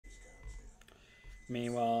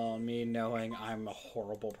Meanwhile, me knowing I'm a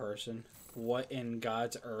horrible person. What in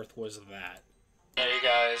God's earth was that? Hey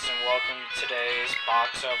guys, and welcome to today's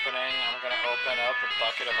box opening. I'm gonna open up a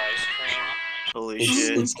bucket of ice cream. Holy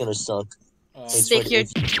shit. It's gonna suck. Stick your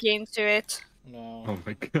into it. No. Oh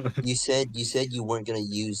my god. You said you weren't gonna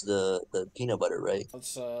use the peanut butter, right?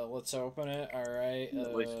 Let's open it. All right.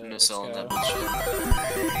 Wait for Let's Miss Ellen go. that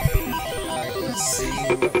Alright, let's see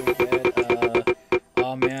what we get.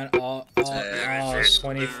 Oh man,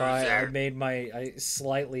 25. I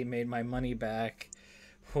slightly made my money back.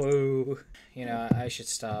 Whoa. You know, I should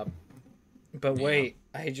stop. But wait,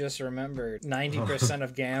 I just remembered. 90%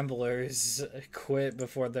 of gamblers quit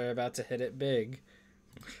before they're about to hit it big.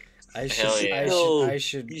 I should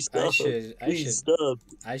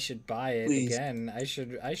buy it again. I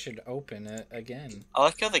should open it again. I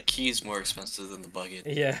like how the key's more expensive than the bucket.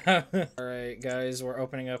 Yeah. Alright guys, we're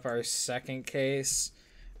opening up our second case.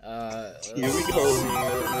 Here we go. See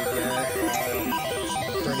what we get.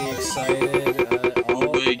 Pretty excited.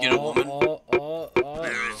 Get a woman.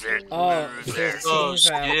 Oh, 15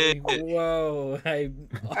 shit. Whoa.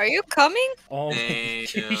 Are you coming? Oh, Damn.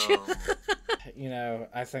 you know,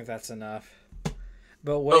 I think that's enough.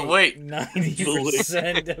 But wait,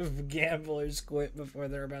 90% of gamblers quit before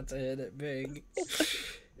they're about to hit it big.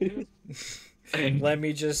 Let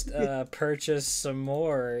me just purchase some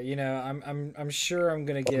more. You know, I'm sure I'm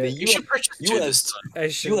gonna get. You should purchase two this time. I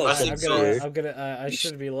should. I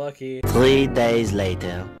should be lucky. 3 days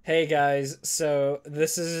later. Hey guys, so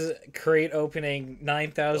this is crate opening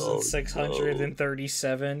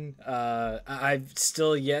 9,637. I've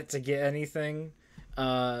still yet to get anything.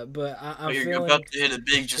 But I'm You're feeling. about to hit it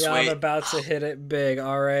big. Just wait. I'm about to hit it big.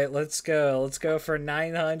 All right, let's go. Let's go for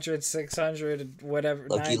 900, 600, whatever.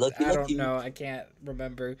 Lucky. I don't know. I can't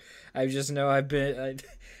remember. I just know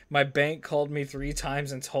my bank called me 3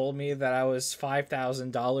 times and told me that I was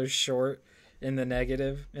 $5,000 short in the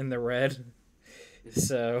negative, in the red.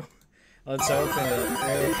 So, let's open it.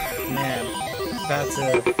 Man, about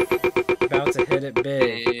to hit it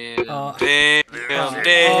big. Damn.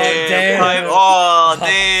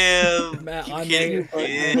 Matt,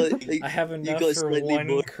 I have enough for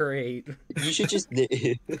one crate. You should just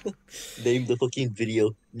name the fucking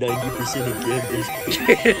video 90% of gamblers.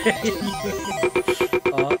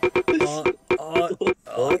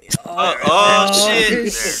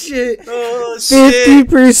 Shit. Oh shit.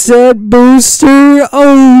 50% booster.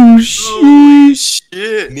 Oh Holy shit.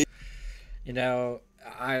 shit. You know,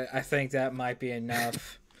 I think that might be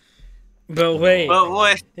enough. But wait,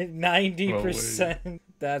 90%,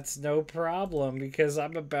 that's no problem because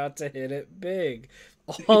I'm about to hit it big.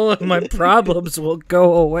 All of my problems will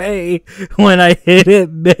go away when I hit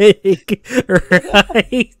it big,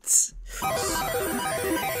 right?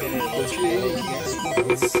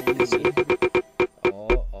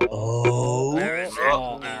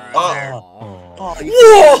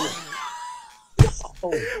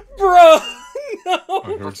 Bro!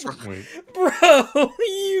 No! Wait. Bro,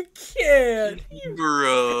 you can't.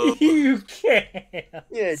 Bro. You can't.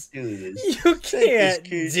 Yeah, do this. You can't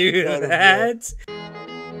do that.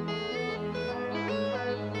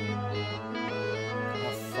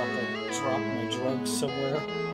 I'll fucking drop my drugs somewhere.